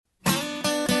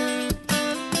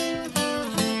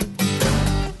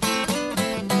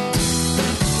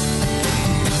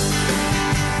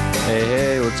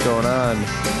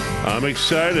on? I'm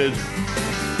excited.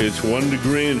 It's 1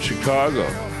 degree in Chicago.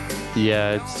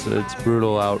 Yeah, it's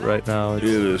brutal out right now. It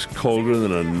is colder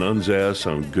than a nun's ass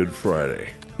on Good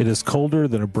Friday. It is colder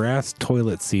than a brass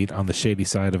toilet seat on the shady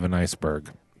side of an iceberg.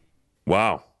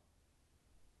 Wow.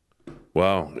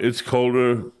 It's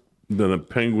colder than a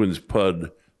penguin's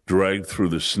pud dragged through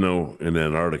the snow in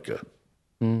Antarctica.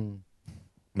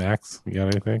 Max, you got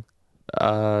anything?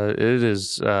 It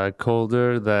is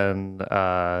colder than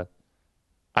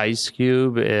ice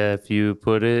cube if you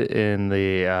put it in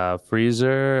the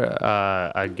freezer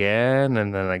again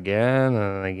and then again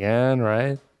and then again,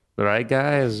 right? Right,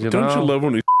 guys? Don't you love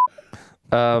when he...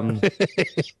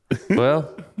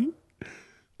 Well,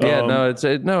 yeah,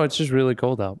 it's just really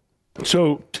cold out.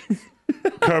 So,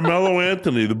 Carmelo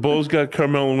Anthony, the Bulls got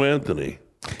Carmelo Anthony.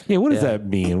 Yeah, what does that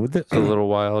mean? A little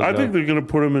while ago. I think they're going to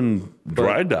put him in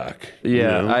dry dock.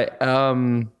 Yeah, you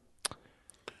know?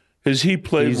 Has he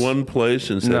played one place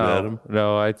instead of Adam?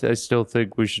 No, I still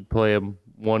think we should play him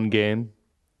one game.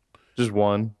 Just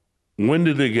one. When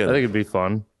did they get I him? think it'd be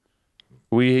fun.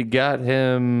 We got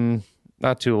him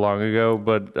not too long ago,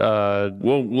 but...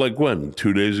 well, like when?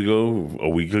 2 days ago? A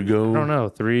week ago? I don't know,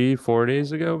 3-4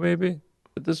 days ago, maybe,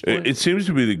 at this point. It seems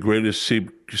to be the greatest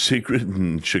secret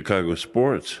in Chicago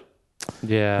sports.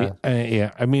 Yeah.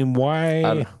 Yeah. I mean,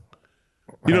 why?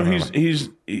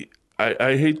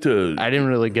 I hate to... I didn't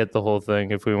really get the whole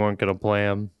thing if we weren't going to play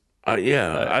him. I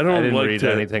didn't read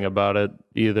anything about it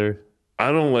either.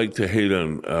 I don't like to hate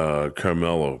on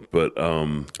Carmelo, but...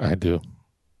 I do.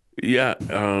 Yeah,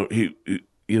 he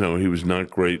was not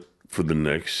great for the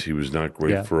Knicks. He was not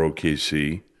great for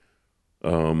OKC.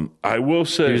 I will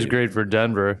say... He was great for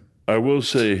Denver. I will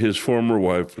say his former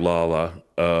wife, Lala,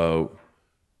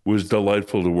 was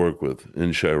delightful to work with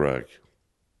in Chirac.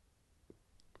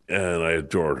 And I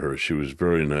adored her. She was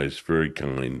very nice, very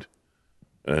kind.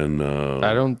 And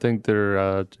I don't think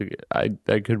they're... I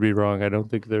could be wrong. I don't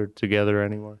think they're together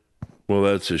anymore. Well,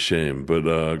 that's a shame.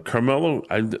 But Carmelo,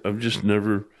 I've just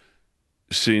never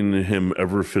seen him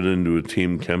ever fit into a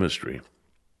team chemistry.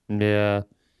 Yeah.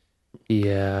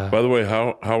 Yeah. By the way,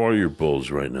 how are your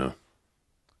Bulls right now?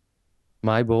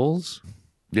 My Bulls?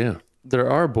 Yeah. They're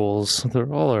our Bulls.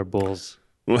 They're all our Bulls.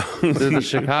 Well, They're the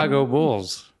Chicago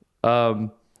Bulls.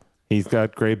 He's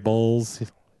got great bowls.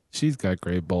 She's got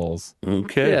great bowls.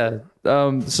 Okay. Yeah.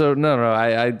 So no.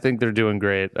 I think they're doing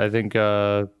great. I think.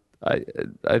 I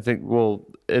think. Well,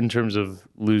 in terms of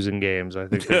losing games, I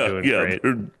think they're doing great.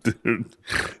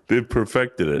 They've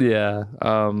perfected it. Yeah.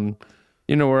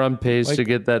 We're on pace to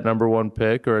get that number 1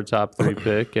 pick or a top 3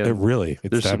 pick. And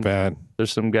It's that bad.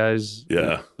 There's some guys.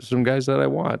 Yeah. Some guys that I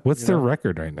want. What's their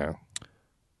record right now?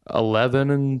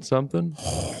 11 and something.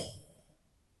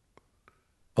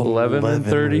 11 and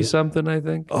 30 something, I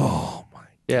think. Oh my!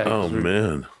 Yeah. Oh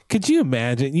man! Could you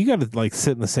imagine? You got to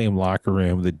sit in the same locker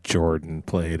room that Jordan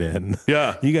played in.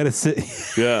 Yeah. You got to sit.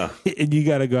 Yeah. And you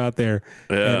got to go out there.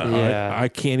 Yeah. I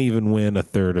can't even win a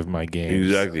third of my games.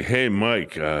 Exactly. Hey,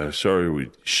 Mike. Sorry we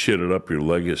shitted up your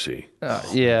legacy.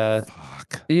 Yeah.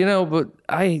 Fuck. But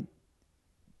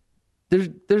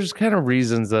there's kind of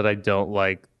reasons that I don't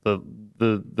like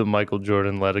the Michael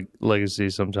Jordan legacy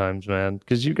sometimes, man.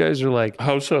 Because you guys are like,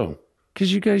 How so?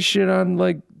 Because you guys shit on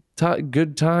like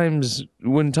good times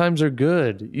when times are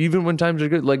good, even when times are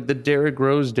good, like the Derrick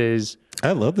Rose days.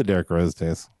 I love the Derrick Rose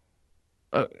days.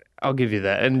 I'll give you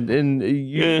that, and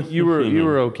you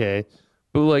were okay,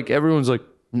 but like everyone's like,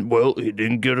 well, he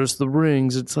didn't get us the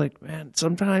rings. It's like, man,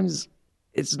 sometimes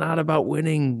it's not about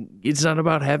winning. It's not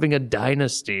about having a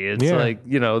dynasty. It's like,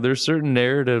 there's certain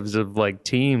narratives of like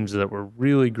teams that were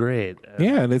really great.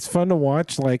 Yeah, and it's fun to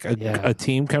watch like a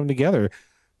team come together.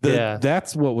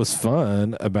 That's what was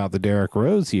fun about the Derrick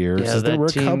Rose years. Yeah, is there were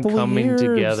a couple coming of years,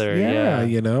 together.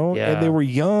 And they were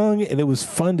young, and it was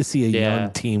fun to see a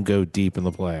young team go deep in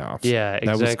the playoffs. Yeah, exactly.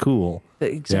 That was cool.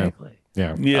 Exactly.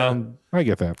 Yeah. I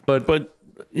get that. But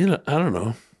I don't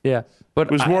know. Yeah, but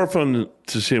It was more fun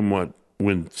to see him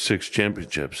win 6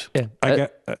 championships. Yeah,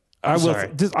 I'll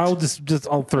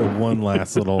throw one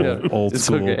last little old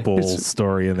school Bulls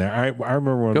story in there. I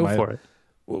remember when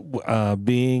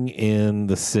being in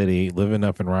the city, living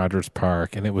up in Rogers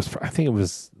Park, and I think it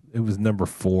was number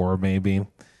 4 maybe,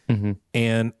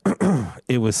 and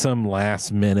it was some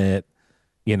last minute,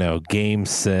 game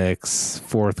 6,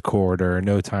 fourth quarter,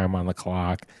 no time on the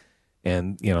clock.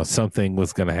 And, something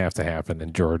was going to happen,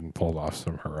 and Jordan pulled off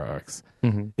some heroics.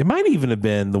 Mm-hmm. It might even have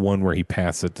been the one where he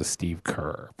passed it to Steve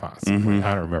Kerr, possibly. Mm-hmm.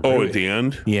 I don't remember. Oh, at the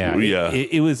end? Yeah.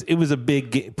 It was a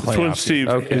big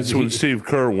playoff. It's when Steve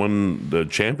Kerr won the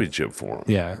championship for him.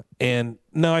 Yeah. And,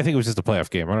 no, I think it was just a playoff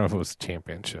game. I don't know if it was a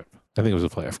championship. I think it was a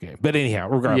playoff game. But anyhow,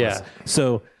 regardless. Yeah.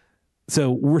 So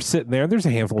we're sitting there. There's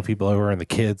a handful of people over, and the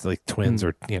kids, like twins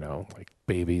or, like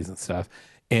babies and stuff.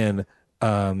 And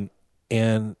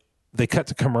they cut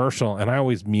to commercial, and I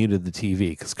always muted the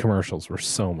TV because commercials were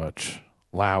so much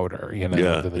louder, than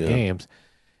the games.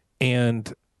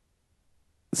 And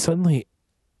suddenly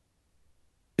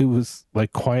it was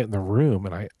like quiet in the room,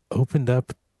 and I opened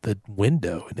up the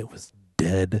window, and it was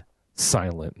dead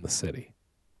silent in the city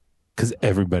because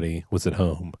everybody was at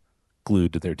home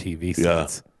glued to their TV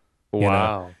sets.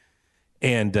 Wow.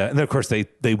 And then, of course,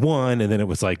 they won, and then it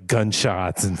was like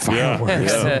gunshots and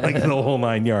fireworks, like the whole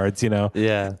 9 yards,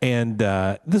 Yeah. And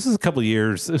this is a couple of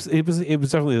years. It was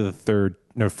definitely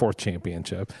the fourth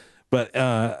championship, but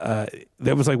that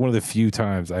was like one of the few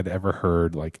times I'd ever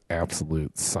heard like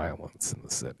absolute silence in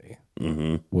the city.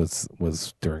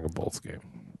 Was during a Bulls game.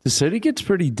 The city gets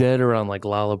pretty dead around like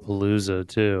Lollapalooza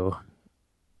too.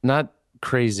 Not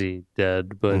crazy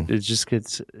dead, but it just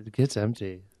gets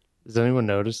empty. Does anyone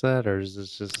notice that, or is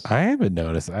this just? I haven't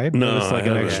noticed. I noticed like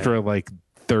an extra like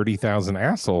 30,000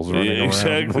 assholes running around.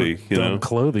 Exactly, dumb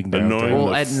clothing down there.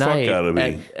 Well, at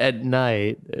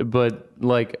night, but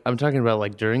like I'm talking about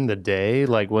like during the day,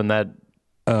 like when that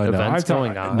event's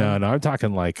going on. No, I'm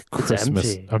talking like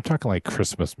Christmas. I'm talking like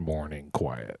Christmas morning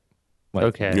quiet.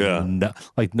 Like,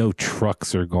 like no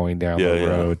trucks are going down the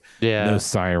road. Yeah. No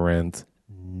sirens.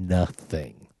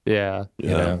 Nothing. Yeah.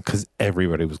 Because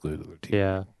everybody was glued to their TV.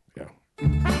 Yeah.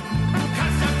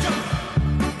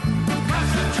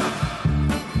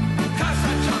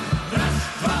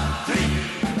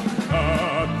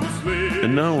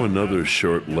 And now another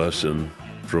short lesson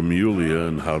from Yulia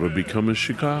on how to become a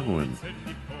Chicagoan.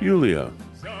 Yulia,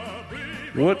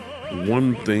 what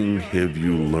one thing have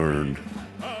you learned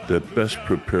that best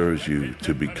prepares you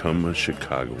to become a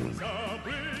Chicagoan?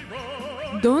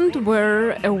 Don't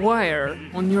wear a wire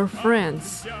on your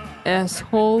friends,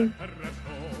 asshole.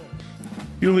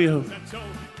 Yulia,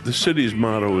 the city's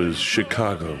motto is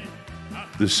Chicago,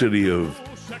 the city of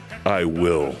I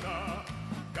will.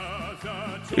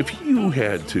 If you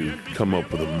had to come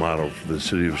up with a motto for the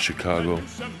city of Chicago,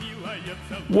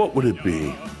 what would it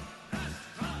be?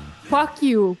 Fuck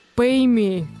you, pay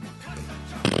me.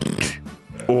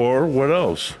 Or what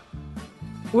else?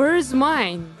 Where's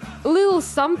mine? A little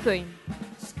something.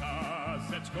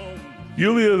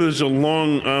 Yulia, there's a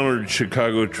long-honored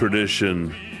Chicago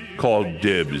tradition called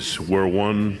dibs, where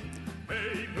one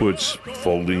puts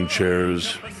folding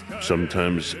chairs,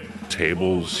 sometimes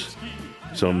tables,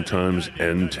 sometimes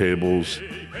end tables,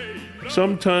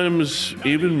 sometimes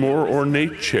even more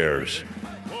ornate chairs,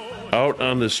 out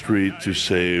on the street to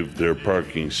save their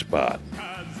parking spot.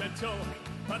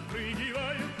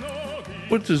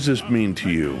 What does this mean to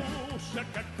you?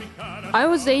 I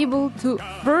was able to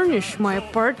furnish my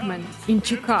apartment in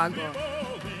Chicago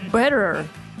better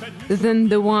than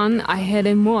the one I had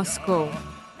in Moscow,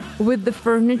 with the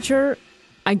furniture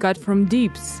I got from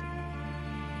Deeps.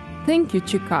 Thank you,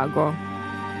 Chicago.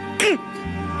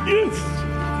 Yes.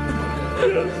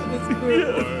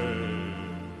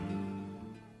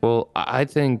 Well, I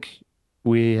think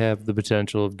we have the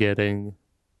potential of getting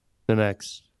the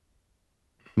next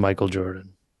Michael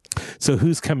Jordan. So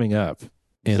who's coming up?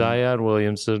 Zion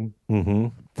Williamson. Mm-hmm.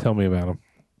 Tell me about him.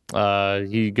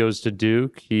 He goes to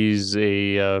Duke. He's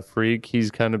a freak. He's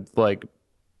kind of like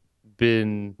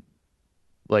been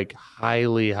like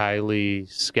highly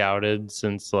scouted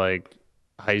since like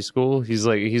high school. He's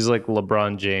like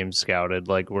LeBron James scouted,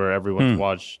 like where everyone's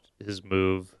watched his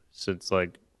move since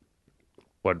like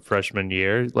freshman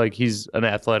year. Like he's an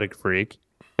athletic freak.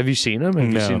 Have you seen him?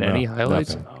 Have you seen any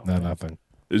highlights? Nothing. No, nothing.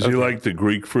 Is he like the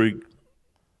Greek freak?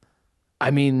 I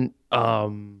mean,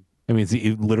 is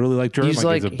he literally like Jordan? He's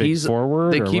a big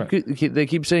forward. They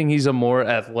keep saying he's a more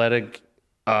athletic,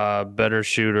 better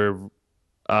shooter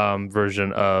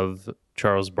version of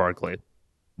Charles Barkley.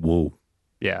 Whoa.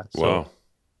 Yeah. So wow.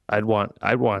 I'd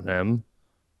want him.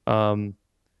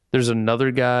 There's another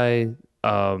guy.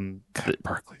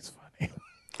 Barkley's funny.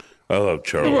 I love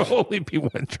Charles. There will only be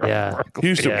one Charles Barkley. He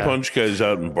used to punch guys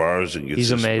out in bars and get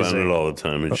suspended all the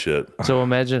time and shit. So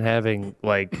imagine having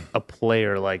like a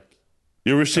player like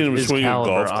you ever seen him swing a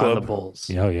golf club? On the Bulls.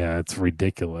 Oh yeah, it's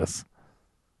ridiculous.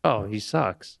 Oh, he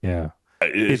sucks. Yeah.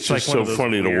 It's just like so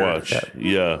funny to watch.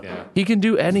 Yeah. He can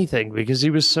do anything because he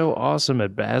was so awesome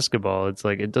at basketball. It's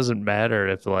like it doesn't matter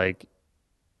if like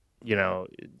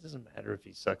it doesn't matter if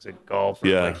he sucks at golf.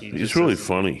 Or like he's really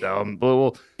funny. Dumb.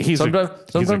 Well, he's a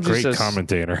great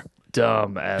commentator.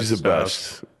 Dumb ass. He's the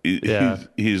best.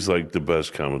 He's like the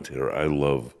best commentator. I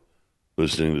love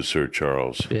listening to Sir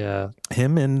Charles. Yeah,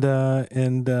 him and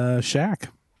Shaq,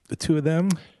 the two of them.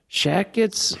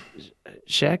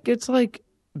 Shaq gets like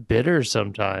bitter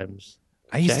sometimes.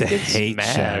 I used to gets hate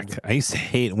mad. Shaq. I used to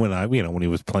hate when when he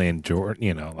was playing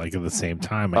Jordan, like at the same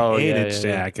time. I Oh, hated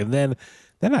yeah. Shaq. And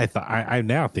then I thought, I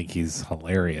now think he's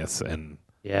hilarious. And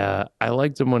Yeah, I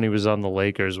liked him when he was on the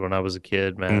Lakers when I was a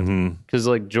kid, man. Because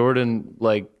like Jordan,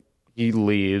 like he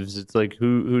leaves. It's like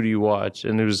who do you watch?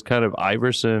 And it was kind of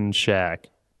Iverson, Shaq,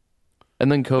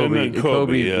 and then Kobe.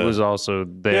 Kobe yeah. was also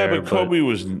there. Yeah, but Kobe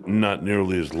was not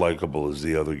nearly as likable as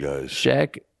the other guys.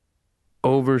 Shaq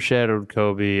overshadowed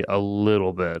Kobe a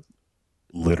little bit.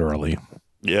 literally.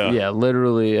 Yeah,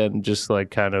 literally, and just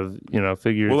like kind of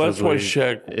figuratively. Well, that's why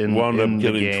Shaq wound up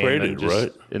getting traded,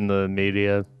 right? In the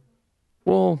media.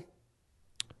 Well,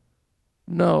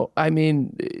 no, I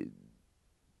mean,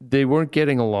 they weren't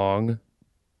getting along.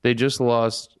 They just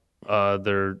lost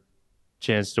their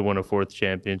chance to win a fourth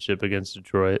championship against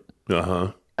Detroit.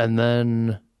 And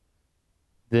then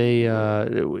they,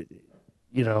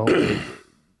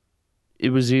 it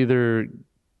was either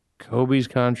Kobe's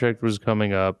contract was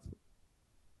coming up.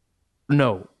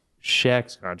 No,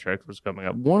 Shaq's contract was coming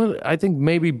up. I think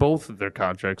maybe both of their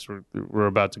contracts were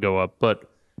about to go up, but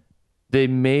they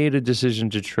made a decision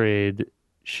to trade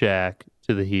Shaq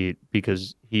to the Heat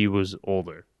because he was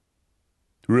older.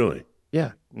 Really?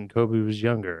 Yeah, and Kobe was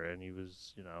younger, and he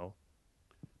was,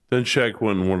 Then Shaq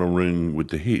won a ring with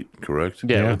the Heat, correct?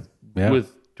 Yeah.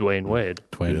 With Dwayne Wade.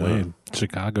 Wade,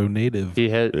 Chicago native. He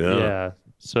had,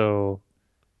 So,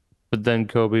 but then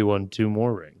Kobe won 2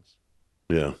 more rings.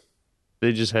 Yeah.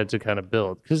 They just had to kind of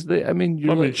build because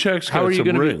Shaq's got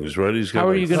some rings, right? He's got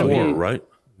 4, right?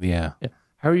 Yeah.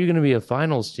 How are you going to be a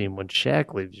finals team when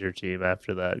Shaq leaves your team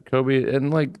after that? Kobe,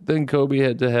 and then Kobe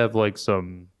had to have like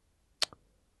some,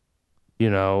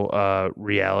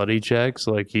 reality checks.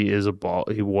 Like he was a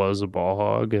ball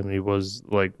hog, and he was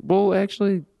like, well,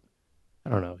 actually,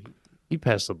 I don't know. He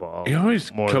passed the ball. He always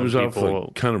comes off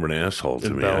like kind of an asshole to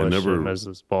me. I never him as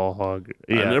this ball hog.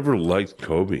 Yeah. I never liked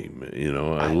Kobe.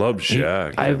 I love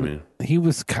Shaq. He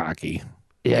was cocky.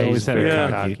 Yeah, he always had a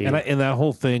cocky. And that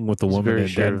whole thing with the woman in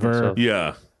Denver.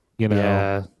 Yeah. He did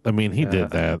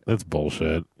that. That's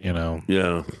bullshit, Yeah.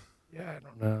 Yeah, I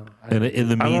don't know. In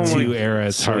the Me Too era,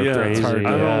 it's hard. Crazy.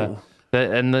 It's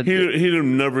hard. He'd have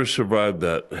never survived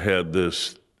that had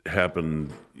this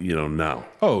happened, now.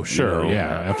 Oh, sure. Yeah,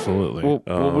 absolutely. Well,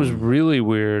 what was really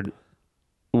weird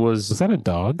was that a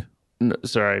dog? No,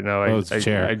 sorry, no. It's a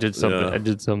chair. I did something. Yeah. I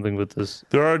did something with this.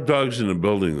 There are dogs in the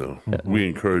building, though. We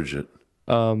encourage it.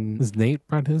 Has Nate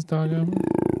brought his dog over?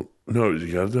 No, has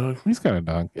he got a dog? He's got a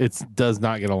dog. It does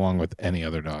not get along with any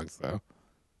other dogs, though.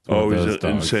 He's an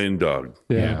insane dog.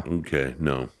 Yeah. Okay,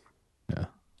 no. Yeah.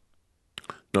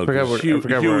 No, forgot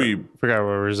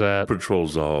where it was at.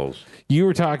 Patrols the halls. You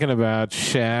were talking about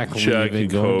Shaq leaving,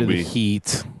 going to the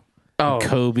Heat. Oh.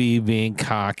 Kobe being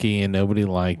cocky and nobody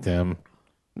liked him.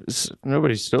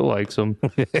 Nobody still likes him.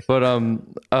 But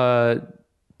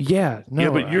yeah, no.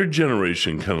 Yeah, but your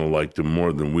generation kind of liked him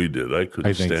more than we did. I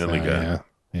couldn't stand the guy.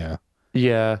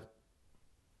 Yeah.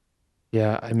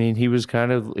 I mean, he was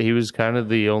kind of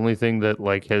the only thing that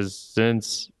like has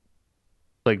since,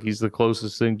 like, he's the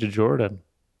closest thing to Jordan.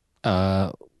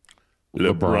 LeBron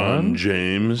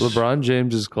James. LeBron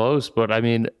James is close, but I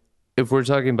mean, if we're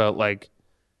talking about like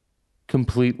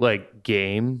complete like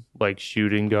game, like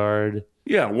shooting guard.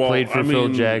 Yeah, well, played for Phil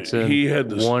Jackson. He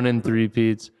had one in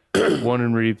repeats,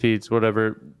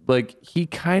 whatever. Like he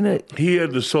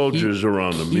had the soldiers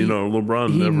around him.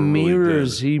 LeBron never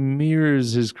mirrors. Really did. He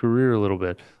mirrors his career a little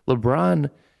bit.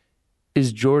 LeBron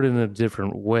is Jordan in a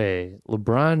different way.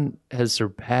 LeBron has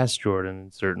surpassed Jordan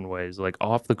in certain ways. Like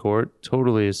off the court,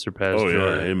 totally has surpassed Jordan.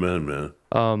 Yeah, amen, man.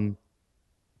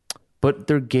 But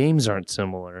their games aren't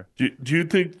similar. Do you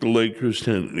think the Lakers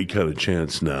stand any kind of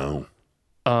chance now?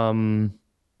 With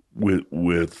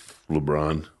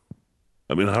LeBron,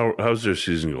 I mean, how's their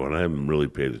season going? I haven't really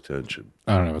paid attention.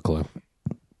 I don't have a clue.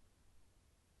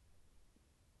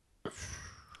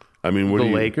 I mean, the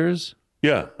Lakers?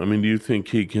 Yeah, I mean, do you think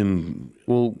he can?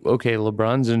 Well, okay,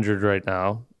 LeBron's injured right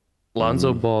now.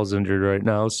 Lonzo Ball's injured right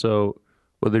now. So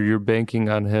whether you're banking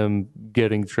on him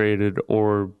getting traded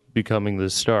or becoming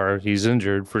the star, he's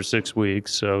injured for 6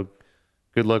 weeks. So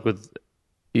good luck with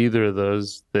either of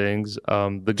those things.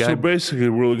 The guy. So basically,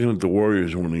 we're looking at the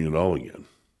Warriors winning it all again.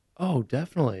 Oh,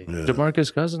 definitely. Yeah.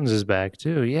 DeMarcus Cousins is back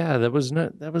too. Yeah, that was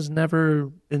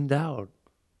never in doubt.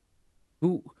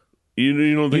 Who?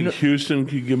 You don't think Houston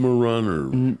could give him a run,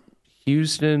 or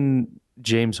Houston?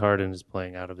 James Harden is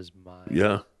playing out of his mind.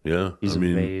 Yeah. He's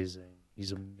amazing.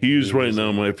 He's amazing. He's right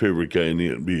now my favorite guy in the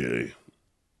NBA.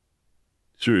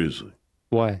 Seriously.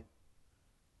 Why?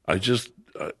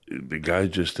 The guy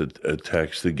just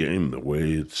attacks the game the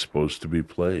way it's supposed to be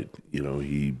played.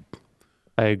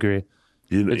 I agree.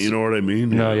 You know what I mean?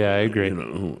 No, yeah, I agree.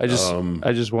 I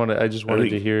just wanted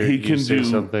to hear you say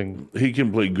something. He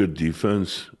can play good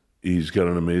defense. He's got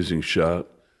an amazing shot.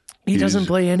 He doesn't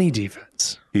play any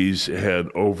defense. He's had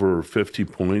over 50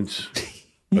 points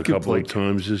a couple of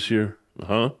times this year.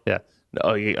 Huh? Yeah.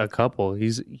 No, a couple.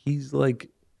 He's like,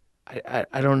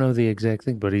 I don't know the exact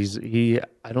thing, but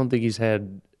I don't think he's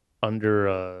had under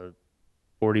a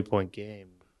 40-point game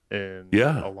in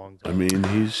a long time. I mean,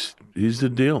 he's the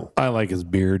deal. I like his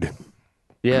beard.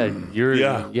 Yeah,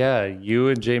 you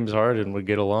and James Harden would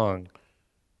get along.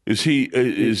 Is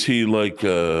he like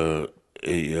a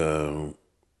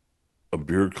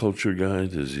beard culture guy?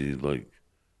 Does he like?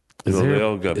 They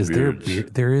all got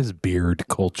beards. There is beard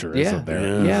culture, isn't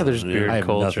there? Yeah, there's beard I have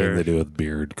culture. nothing to do with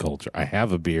beard culture. I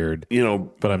have a beard,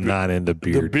 but I'm not into The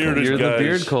beard. bearded You're guys, the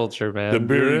beard culture, man. The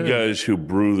bearded guys who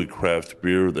brew the craft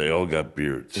beer, they all got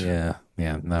beards. Yeah,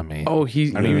 not me. Oh,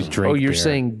 I don't even drink you're beer.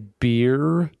 saying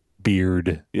beer?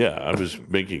 Beard. Yeah, I was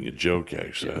making a joke.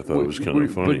 Actually, I thought it was kind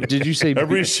of funny. But did you say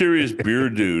every serious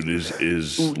beer dude is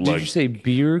Did like you say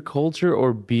beer culture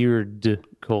or beard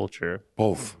culture?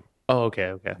 both? Oh,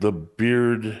 okay. The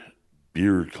beer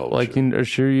culture. Well, I can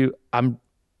assure you,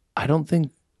 I don't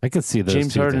think I could see those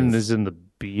James Harden is in the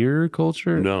beer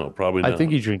culture. No, probably not. I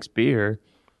think he drinks beer.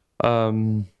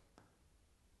 I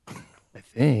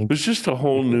think There's just a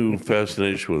whole new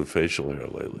fascination with facial hair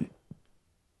lately.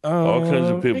 All kinds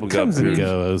of people got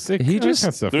beards. There's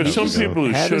some people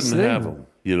who shouldn't have them.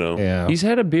 Yeah. He's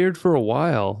had a beard for a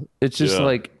while. It's just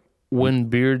like when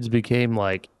beards became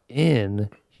like in,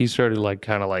 he started like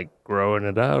kind of like growing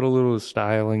it out a little,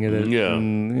 styling it. Yeah.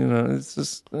 And, it's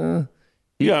just. I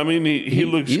mean, he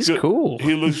looks he's good. Cool.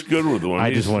 He looks good with one.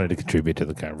 I just wanted to contribute to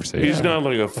the conversation. He's not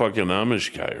like a fucking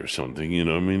Amish guy or something,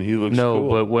 I mean, he looks cool.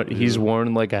 But what he's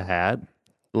worn like a hat,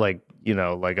 like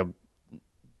a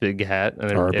big hat,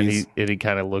 and he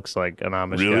kind of looks like an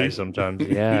Amish guy sometimes.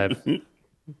 Yeah.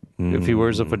 If he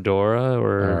wears a fedora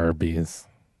or Arby's,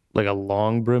 like a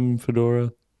long brim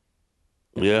fedora.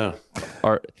 Yeah.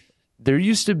 There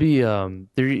used to be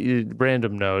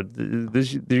random note.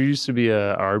 There used to be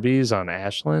a Arby's on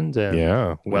Ashland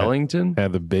and Wellington.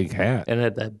 Had the big hat. And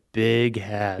had that big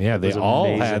hat. Yeah, they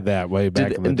all had that way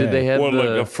back in the day. Did they have like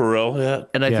a Pharrell hat?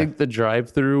 And I think the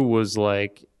drive-through was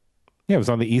like. Yeah, it was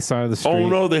on the east side of the street. Oh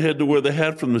no, they had to wear the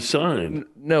hat from the sign.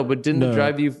 No, but didn't the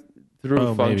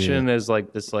drive-through function as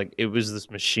like this? Like it was this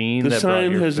machine. The that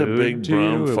sign brought has a big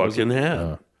brown fucking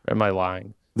hat. Am I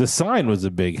lying? The sign was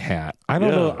a big hat. I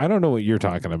don't know. I don't know what you're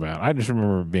talking about. I just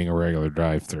remember it being a regular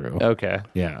drive-through. Okay.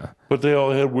 Yeah. But they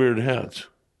all had weird hats.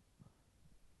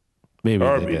 Maybe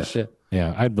Arby's. They did.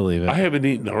 Yeah, I'd believe it. I haven't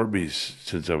eaten Arby's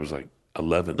since I was like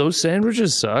 11. Those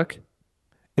sandwiches suck.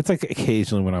 It's like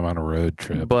occasionally when I'm on a road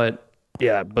trip. But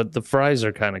the fries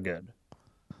are kind of good.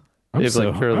 I'm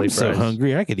so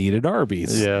hungry I could eat at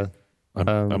Arby's. Yeah.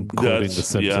 I'm quoting The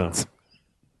Simpsons.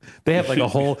 They have like a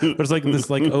whole. There's like this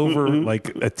like over like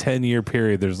a 10-year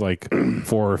period. There's like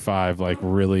 4 or 5 like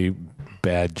really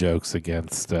bad jokes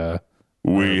against.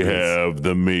 We have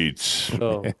the meats.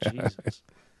 Oh Jesus!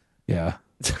 Yeah,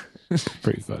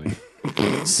 pretty funny.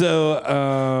 So,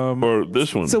 or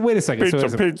this one. So wait a second.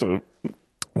 Pizza.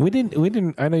 We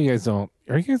didn't. I know you guys don't.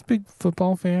 Are you guys big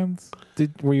football fans?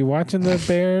 Were you watching the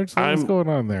Bears? What's going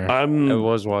on there? I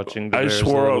was watching. The Bears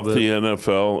swore off the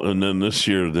NFL, and then this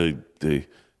year they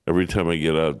every time I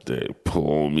get out, they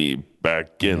pull me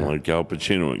back in like Al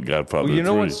Pacino in Godfather 3. You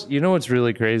know what's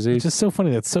really crazy? It's just so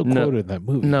funny. That's so quoted in that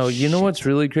movie. No, you know what's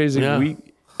really crazy? Yeah.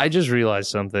 I just realized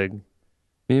something.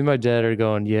 Me and my dad are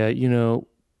going,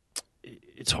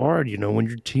 it's hard, when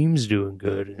your team's doing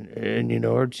good, and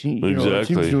our team, our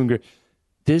team's doing good.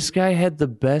 This guy had the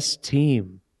best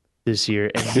team this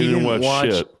year, and he didn't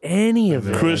watch any of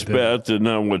it. Chris Batt did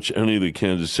not watch any of the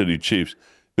Kansas City Chiefs.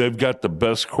 They've got the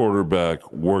best quarterback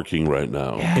working right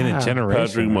now in a generation.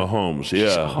 Patrick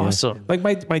Mahomes, awesome. Like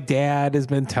my dad has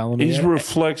been telling me, he's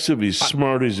reflexive, he's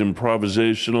smart, he's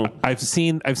improvisational. I've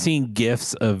seen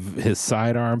gifs of his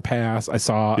sidearm pass. I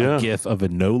saw a gif of a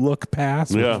no look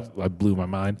pass. Which blew my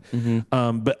mind.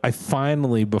 Mm-hmm. But I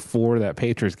finally, before that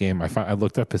Patriots game, I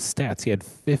looked up his stats. He had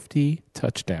 50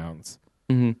 touchdowns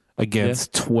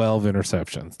against 12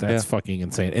 interceptions. That's fucking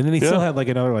insane. And then he still had like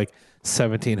another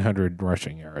 1,700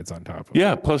 rushing yards on top of it.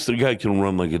 Yeah, plus the guy can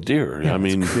run like a deer. Yeah, I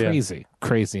mean,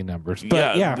 crazy numbers.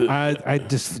 But I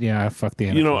fuck the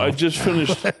NFL. I just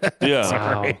finished.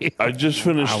 Sorry. I just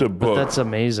finished a book. But that's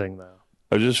amazing, though.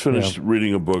 I just finished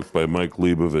reading a book by Mike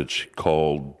Leibovich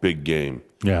called Big Game.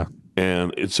 Yeah,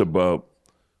 and it's about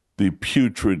the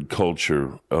putrid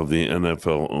culture of the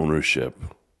NFL ownership.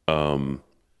 And,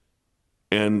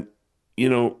 you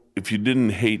know, if you didn't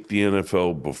hate the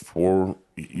NFL before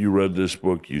you read this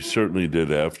book, you certainly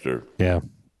did after. Yeah.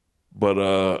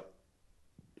 But,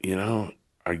 you know,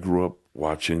 I grew up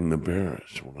watching the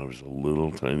Bears when I was a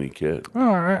little tiny kid.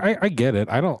 Oh, I get it.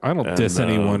 I don't diss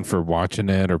anyone for watching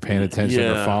it or paying attention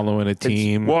or following a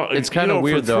team. It's kind of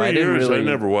weird though. I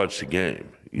never watched the game.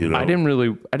 You know, I don't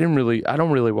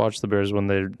really watch the Bears when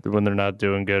they're not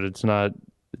doing good. It's not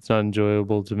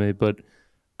enjoyable to me. But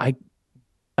I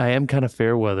am kind of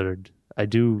fair weathered. I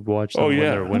do watch them when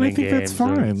they're winning games. I think that's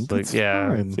fine. That's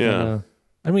fine. Yeah.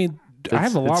 I mean, I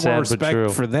have a lot more respect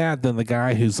for that than the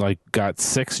guy who's like got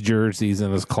 6 jerseys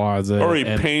in his closet. Or he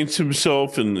paints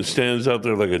himself and stands out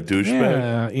there like a douchebag.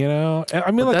 Yeah, you know. I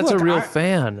mean, like, that's a real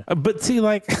fan. But see,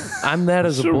 like, I'm that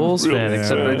as a Bulls fan,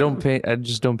 except I don't paint. I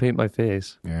just don't paint my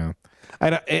face. Yeah.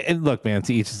 And look, man,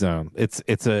 to each his own.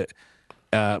 It's a.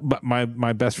 But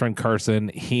my best friend Carson,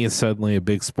 he is suddenly a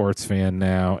big sports fan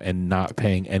now and not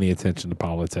paying any attention to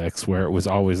politics, where it was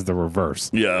always the reverse.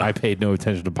 Yeah, I paid no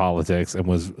attention to politics and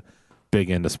was big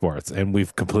into sports, and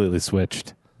we've completely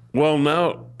switched. Well,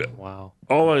 now, wow.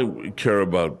 All I care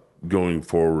about going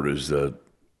forward is that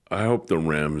I hope the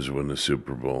Rams win the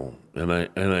Super Bowl, and I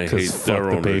hate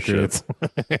their ownership.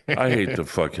 I hate the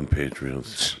fucking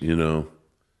Patriots. You know,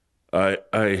 I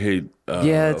hate.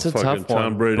 It's a tough one.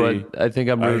 Tom Brady. But I think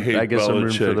I guess I'm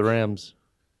rooting for the Rams.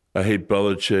 I hate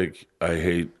Belichick. I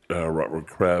hate Robert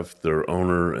Kraft, their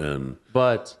owner, and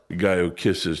the guy who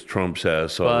kisses Trump's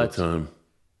ass all the time.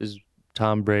 Is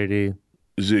Tom Brady?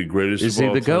 Is he the greatest? Is he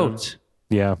the GOAT?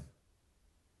 Yeah.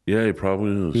 Yeah, he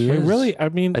probably is. He is. Really? I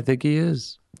mean, I think he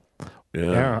is.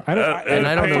 Yeah. I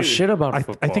don't know shit about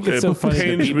football. I think it's so funny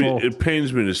that it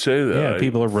pains me to say that. Yeah,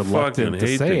 people are reluctant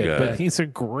to say it, but he's a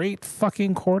great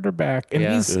fucking quarterback. And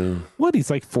he's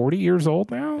like 40 years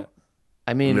old now?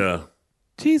 I mean,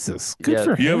 Jesus, good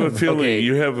for him. You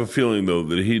have a feeling though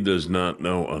that he does not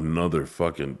know another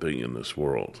fucking thing in this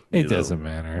world. It doesn't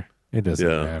matter. It doesn't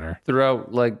matter.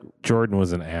 Throughout, like, Jordan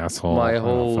was an asshole. My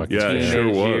whole teenage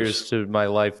years to my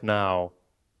life now,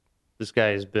 this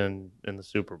guy has been in the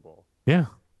Super Bowl. Yeah.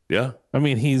 Yeah. I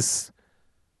mean, he is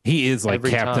like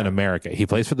Captain America. He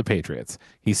plays for the Patriots.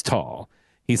 He's tall.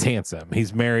 He's handsome.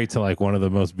 He's married to like one of the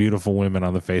most beautiful women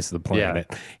on the face of the planet.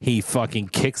 Yeah. He fucking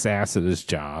kicks ass at his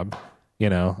job. You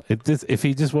know, if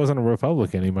he just wasn't a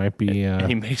Republican, he might be.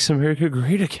 He makes America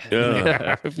great again.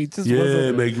 Yeah, if he just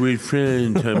wasn't... my great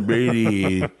friend Tom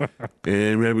Brady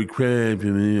and Robert Kraft.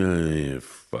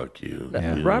 Fuck you.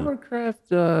 Yeah. Robert Kraft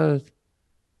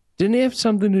didn't he have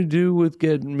something to do with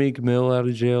getting Meek Mill out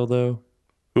of jail, though?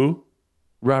 Who?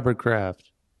 Robert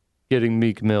Kraft getting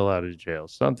Meek Mill out of jail,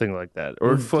 something like that.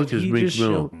 Or the fuck is Meek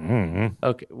Mill? Mm-hmm.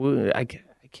 Okay, well, I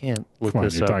can't look Come on,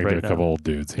 this you're up talking right to a now. couple old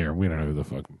dudes here. We don't know who the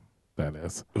fuck that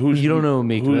is. You don't know who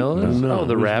Meek Mill is? No.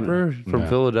 The rapper from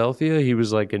Philadelphia. He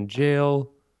was like in jail.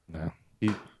 No.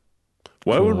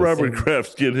 Why would Robert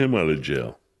Kraft get him out of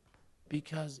jail?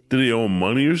 Because did he owe him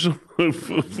money or something?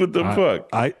 What the fuck?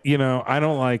 I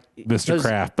don't like Mr.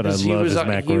 Kraft, but I love his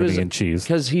macaroni and cheese.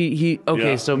 Because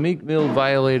so Meek Mill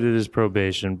violated his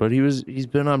probation, but he's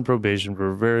been on probation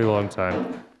for a very long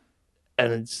time.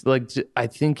 And it's like, I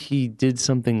think he did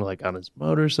something like on his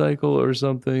motorcycle or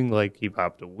something, like he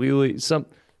popped a wheelie,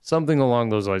 something along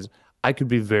those lines. I could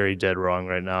be very dead wrong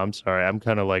right now. I'm sorry. I'm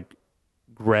kind of like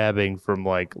grabbing from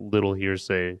like little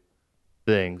hearsay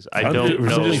things. I don't know.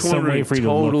 I'm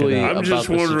just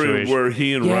wondering where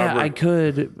he and Robert. I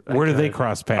could. Where do they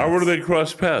cross paths? Where do they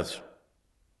cross paths?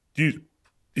 Do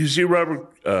you see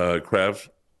Robert Kraft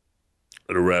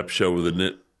at a rap show with a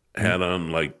knit hat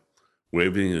on, like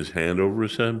waving his hand over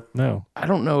his head? No. I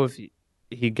don't know if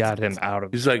he got him out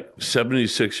of. He's like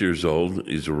 76 years old.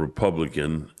 He's a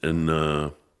Republican,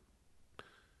 and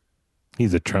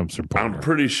he's a Trump supporter. I'm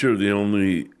pretty sure the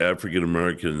only African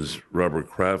Americans Robert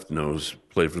Kraft knows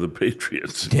play for the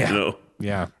Patriots. Yeah. You know?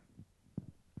 Yeah.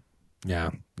 Yeah.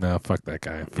 No, fuck that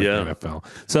guy. Fuck the NFL.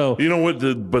 So you know what?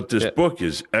 But this book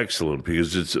is excellent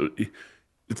because it's.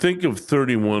 Think of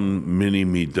 31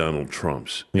 mini-me Donald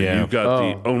Trumps. Yeah. You've got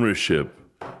the ownership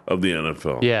of the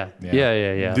NFL. Yeah.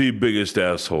 The biggest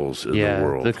assholes in the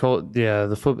world.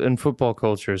 And football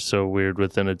culture is so weird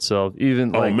within itself.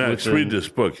 Even Max, read this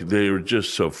book. They are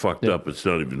just so fucked up. It's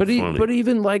not even funny. But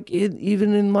even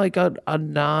even in like a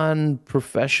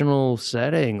non-professional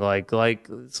setting, like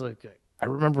it's like I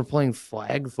remember playing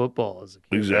flag football as a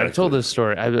kid. Exactly. I've told this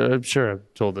story. I'm sure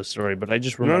I've told this story, but I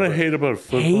just remember. You know what I hate about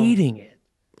football? Hating it.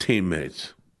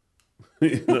 Teammates.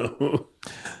 You know?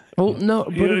 Well, no,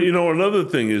 but another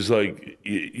thing is like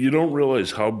you don't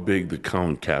realize how big the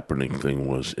Colin Kaepernick thing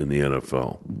was in the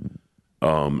NFL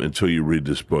until you read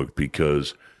this book,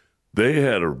 because they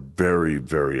had a very,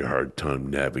 very hard time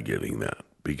navigating that,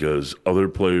 because other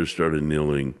players started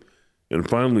kneeling, and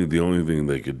finally the only thing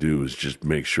they could do is just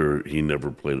make sure he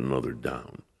never played another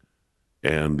down.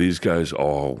 And these guys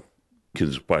all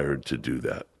conspired to do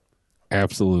that.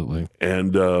 Absolutely.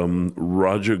 And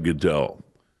Roger Goodell,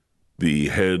 the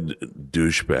head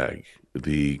douchebag,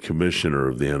 the commissioner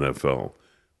of the NFL,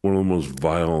 one of the most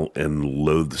vile and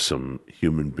loathsome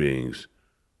human beings.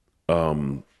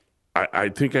 I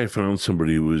think I found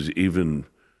somebody who was even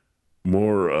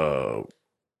more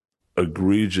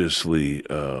egregiously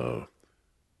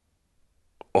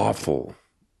awful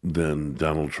than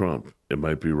Donald Trump. It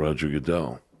might be Roger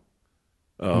Goodell.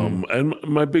 And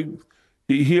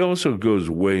he also goes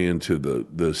way into the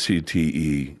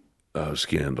CTE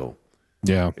scandal.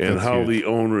 Yeah. And how huge. The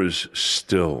owners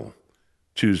still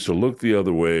choose to look the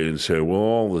other way and say, well,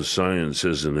 all the science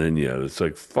isn't in yet. It's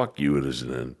like, fuck you, it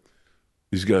isn't in.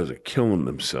 These guys are killing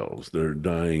themselves. They're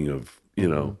dying of,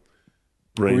 brain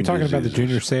Were we talking diseases. about the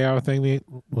Junior Seau thing?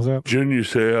 Was that? Junior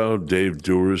Seau, Dave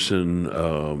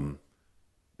Duerson,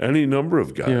 any number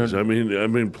of guys. I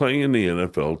mean, playing in the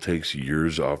NFL takes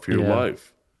years off your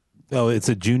life. Oh, it's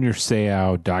a Junior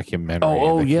Seau documentary.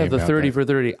 Oh, yeah, the 30 for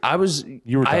 30. I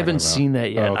haven't seen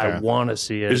that yet. Oh, okay. I want to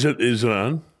see it. Is it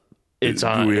on? It's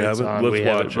on. Do we have it? Let's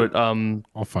watch it. But,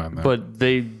 I'll find that. But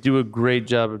they do a great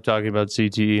job of talking about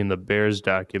CTE in the Bears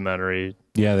documentary.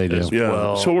 Yeah, they do. As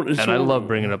well. And I love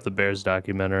bringing up the Bears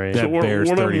documentary. That Bears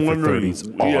 30 for 30 is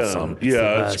awesome.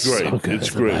 It's great. So good. It's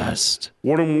great. Best.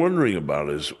 What I'm wondering about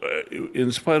is,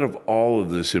 in spite of all of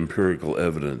this empirical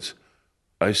evidence,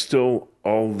 I still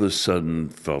all of a sudden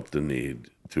felt the need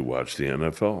to watch the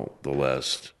NFL the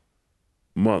last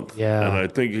month. Yeah. And I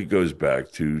think it goes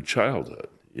back to childhood,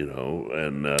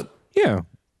 and that. Yeah.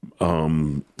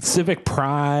 Civic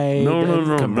pride. No.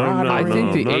 I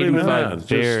think the not even 85 that.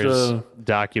 Bears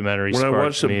documentary when I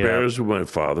watched the me Bears with my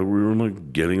father, we were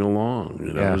like getting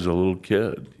along. I was a little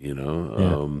kid,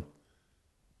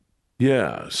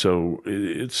 so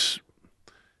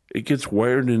it gets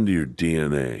wired into your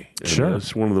DNA. And sure.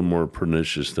 That's one of the more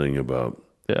pernicious thing about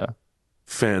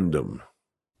fandom,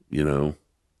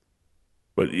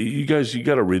 But you guys, you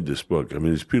got to read this book. I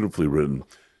mean, it's beautifully written.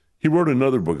 He wrote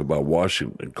another book about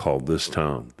Washington called This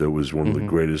Town. That was one of the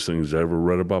greatest things I ever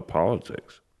read about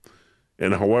politics.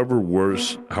 And however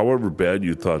bad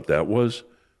you thought that was,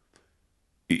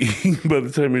 by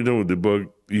the time you're done with the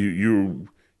book, you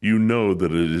know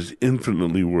that it is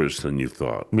infinitely worse than you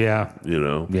thought. Yeah.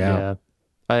 Yeah.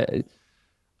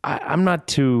 I'm not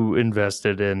too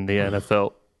invested in the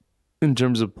NFL in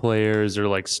terms of players or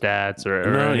like stats or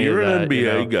any you're of that. An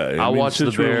NBA guy. I'll watch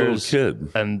the Bears, kid.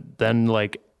 And then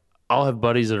like I'll have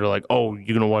buddies that are like, "Oh,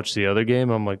 you're gonna watch the other game?"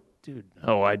 I'm like, "Dude,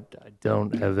 no, I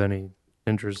don't have any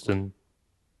interest in."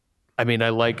 I mean, I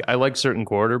like certain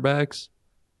quarterbacks.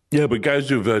 Yeah, but guys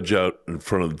who veg out in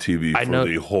front of the TV for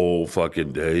the whole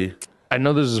fucking day. I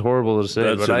know this is horrible to say,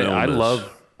 That's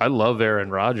but I love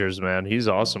Aaron Rodgers, man. He's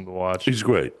awesome to watch. He's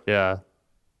great. Yeah.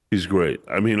 He's great.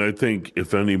 I mean, I think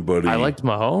if anybody... I liked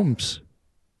Mahomes.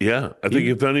 Yeah. I think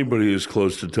if anybody is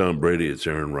close to Tom Brady, it's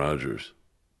Aaron Rodgers.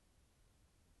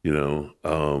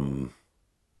 Again,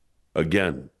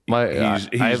 I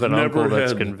have an uncle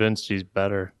that's convinced he's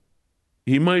better.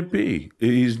 He might be.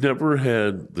 He's never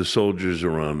had the soldiers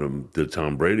around him that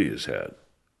Tom Brady has had.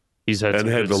 He's had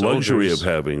the luxury of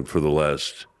having for the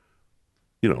last,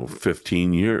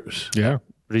 15 years. Yeah.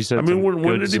 But he's had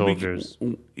when did soldiers.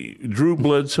 Drew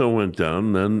Bledsoe went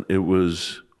down, then it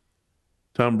was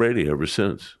Tom Brady ever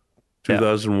since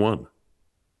 2001.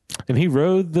 And he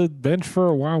rode the bench for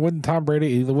a while. Wasn't Tom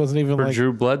Brady? He wasn't even for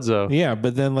Drew Bledsoe. Yeah,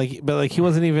 but he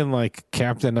wasn't even like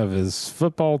captain of his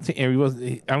football team. He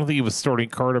wasn't. I don't think he was starting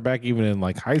quarterback even in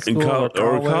like high school or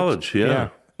college.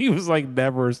 Yeah. He was like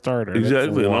never a starter.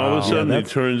 Exactly. And all of a sudden he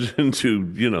turns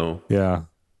into, Yeah.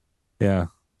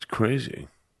 It's crazy.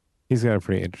 He's got a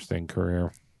pretty interesting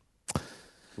career.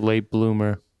 Late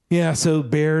bloomer. Yeah, so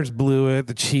Bears blew it,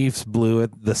 the Chiefs blew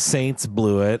it, the Saints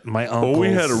blew it. My uncle. We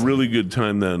had a really good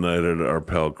time that night at our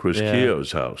pal Chris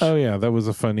Keogh's house. Oh yeah, that was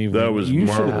a fun evening. That was you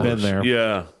marvelous. should have been there.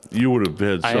 Yeah, you would have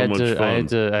had so much fun.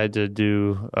 I had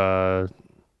to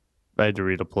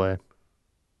read a play.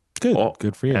 Good,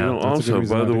 good for you. Also,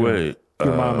 by the way,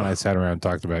 your mom and I sat around and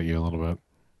talked about you a little bit.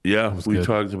 Yeah, we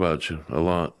talked about you a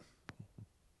lot.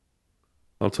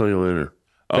 I'll tell you later.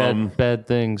 Bad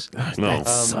things. No. That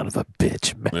son of a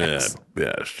bitch, Max.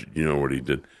 Yeah, you know what he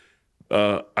did.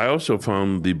 I also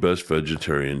found the best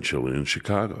vegetarian chili in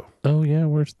Chicago. Oh, yeah.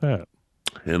 Where's that?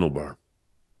 Handlebar.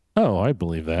 Oh, I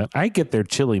believe that. I get their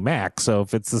chili mac, so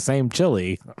if it's the same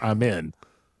chili, I'm in.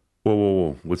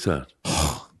 Whoa. What's that?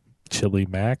 Chili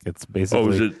mac? It's basically... Oh,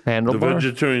 is it Handlebar? The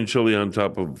vegetarian chili on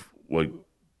top of, like,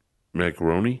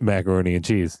 macaroni? Macaroni and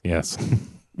cheese, yes.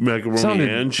 Macaroni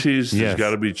and cheese? There's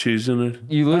got to be cheese in it?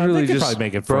 You literally just probably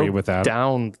make it for you without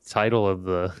down the title of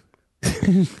the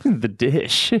the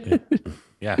dish.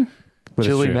 Yeah. But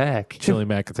Chili mac. Chili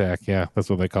mac attack, yeah. That's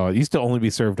what they call it. It used to only be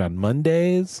served on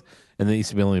Mondays, and then it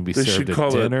used to only be They served should at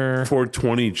call dinner. it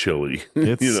 420 chili.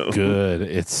 It's good.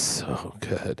 It's so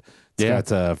good.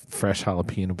 It's got fresh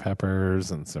jalapeno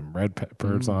peppers and some red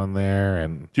peppers on there.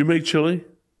 And Do you make chili?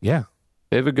 yeah,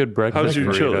 They have a good breakfast How's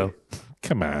your burrito. chili?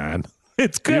 come on.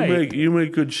 It's good. You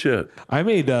make good shit. I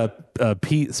made a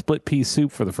split pea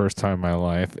soup for the first time in my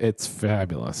life. It's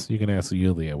fabulous. You can ask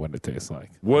Yulia what it tastes like.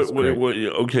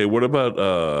 Okay, what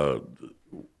about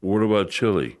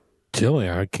chili? Chili,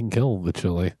 I can kill the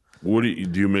chili. What do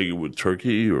you make it with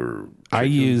turkey or chicken? I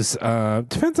use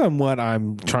depends on what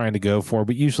I'm trying to go for,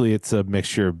 but usually it's a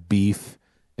mixture of beef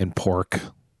and pork.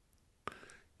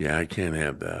 Yeah, I can't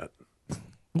have that.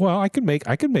 Well, I make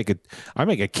a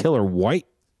killer white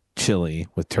chili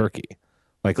with turkey.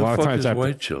 Like a lot of times,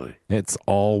 white chili. It's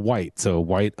all white, so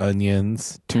white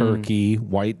onions, turkey,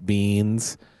 white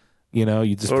beans. You know,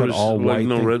 you just put all white.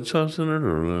 No red sauce in it,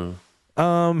 or no?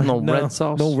 No red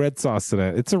sauce? No red sauce in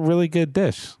it. It's a really good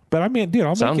dish. But I mean, dude,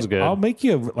 I'll make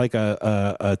you like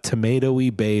a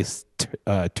tomatoey based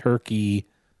turkey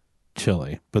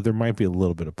chili, but there might be a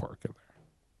little bit of pork in there,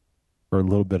 or a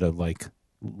little bit of like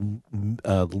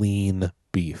lean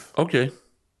beef. Okay,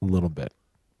 a little bit.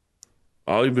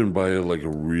 I'll even buy like a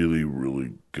really,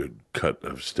 really good cut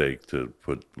of steak to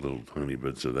put little tiny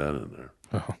bits of that in there.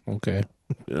 Oh, okay.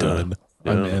 Yeah. Done.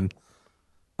 Yeah.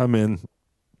 I'm in.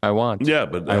 I want. Yeah,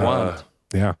 but I want.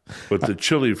 Yeah. But the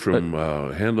chili from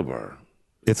Handlebar,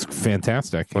 it's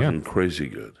fantastic. fucking crazy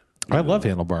good. I love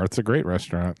Handlebar. It's a great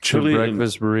restaurant. Chili Their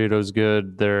breakfast burrito's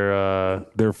good.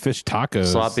 Their fish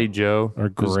tacos, Sloppy Joe, are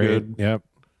great. Good. Yep.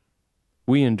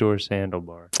 We endorse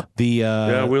Handlebar. We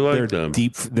like them.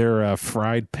 Their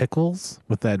fried pickles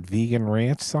with that vegan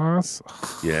ranch sauce.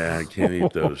 Yeah, I can't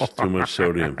eat those. Too much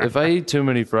sodium. If I eat too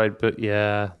many fried,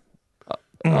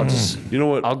 I'll just. You know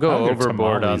what? I'll go I'll get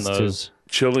overboard on tamales, those.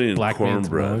 Chili and Black bean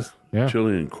cornbread. tamales. Yeah.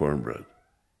 Chili and cornbread.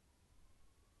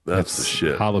 That's the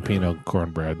shit. Jalapeno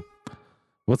cornbread.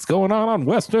 What's going on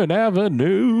Western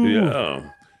Avenue? Yeah.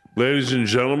 Ladies and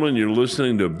gentlemen, you're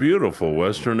listening to beautiful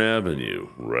Western Avenue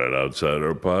right outside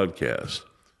our podcast.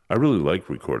 I really like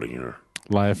recording here.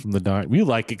 Live from the diner. You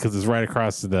like it because it's right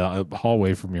across the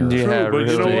hallway from your Yeah, But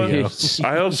you know really. what?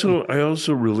 I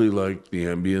also really like the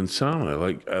ambient sound. I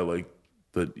like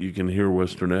that you can hear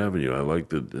Western Avenue. I like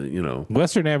that,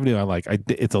 Western Avenue. I like.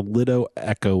 It's a little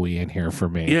echoey in here for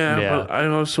me. Yeah, but I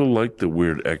also like the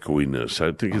weird echoiness.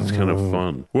 I think it's kind of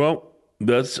fun. Well,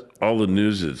 that's all the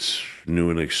news that's new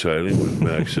and exciting with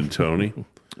Max and Tony.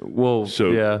 Well,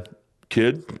 So,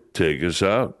 kid, take us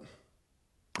out.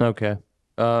 Okay.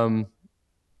 You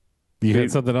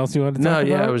had something else you wanted to talk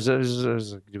about? I was like,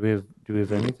 do we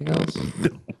have anything else? No.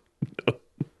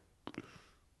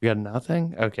 We got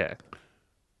nothing? Okay.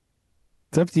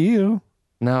 It's up to you.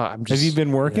 No, I'm just. Have you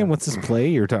been working? What's this play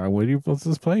you're talking? What's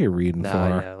this play you're reading for?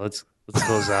 Yeah, let's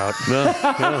close out.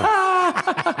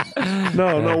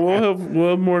 No, we'll have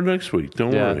more next week.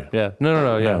 Don't worry. Yeah.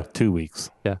 No, yeah. No, 2 weeks.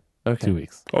 Yeah. Okay. 2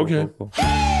 weeks. Okay. Cool.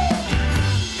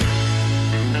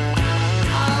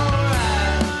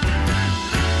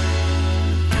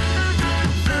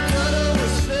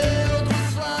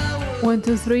 One,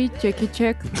 two, three, checky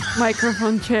check,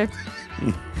 microphone check.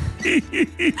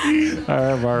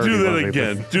 I've already Do that wanted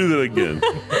again. Do that again.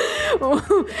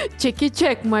 Checky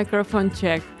check, microphone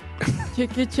check.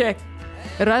 Checky check.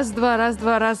 Раз, два, раз,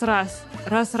 два, раз, раз.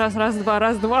 Раз, раз, раз, два,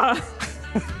 раз, два.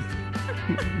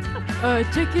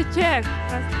 Checky check.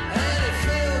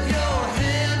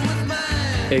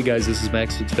 Hey guys, this is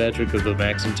Max Fitzpatrick of the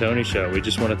Max and Tony Show. We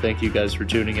just want to thank you guys for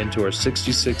tuning in to our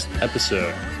 66th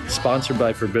episode. Sponsored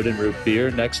by Forbidden Root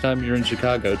Beer. Next time you're in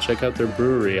Chicago, check out their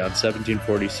brewery on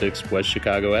 1746 West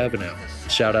Chicago Avenue.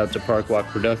 Shout out to Park Walk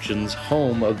Productions,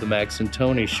 home of the Max and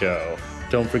Tony Show.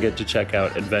 Don't forget to check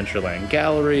out Adventureland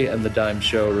Gallery and the Dime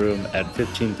Showroom at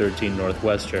 1513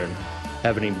 Northwestern.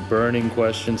 Have any burning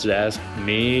questions to ask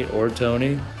me or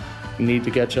Tony? Need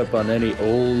to catch up on any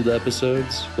old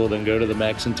episodes? Well, then go to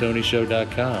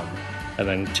themaxandtonyshow.com and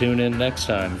then tune in next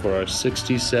time for our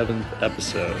 67th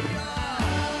episode.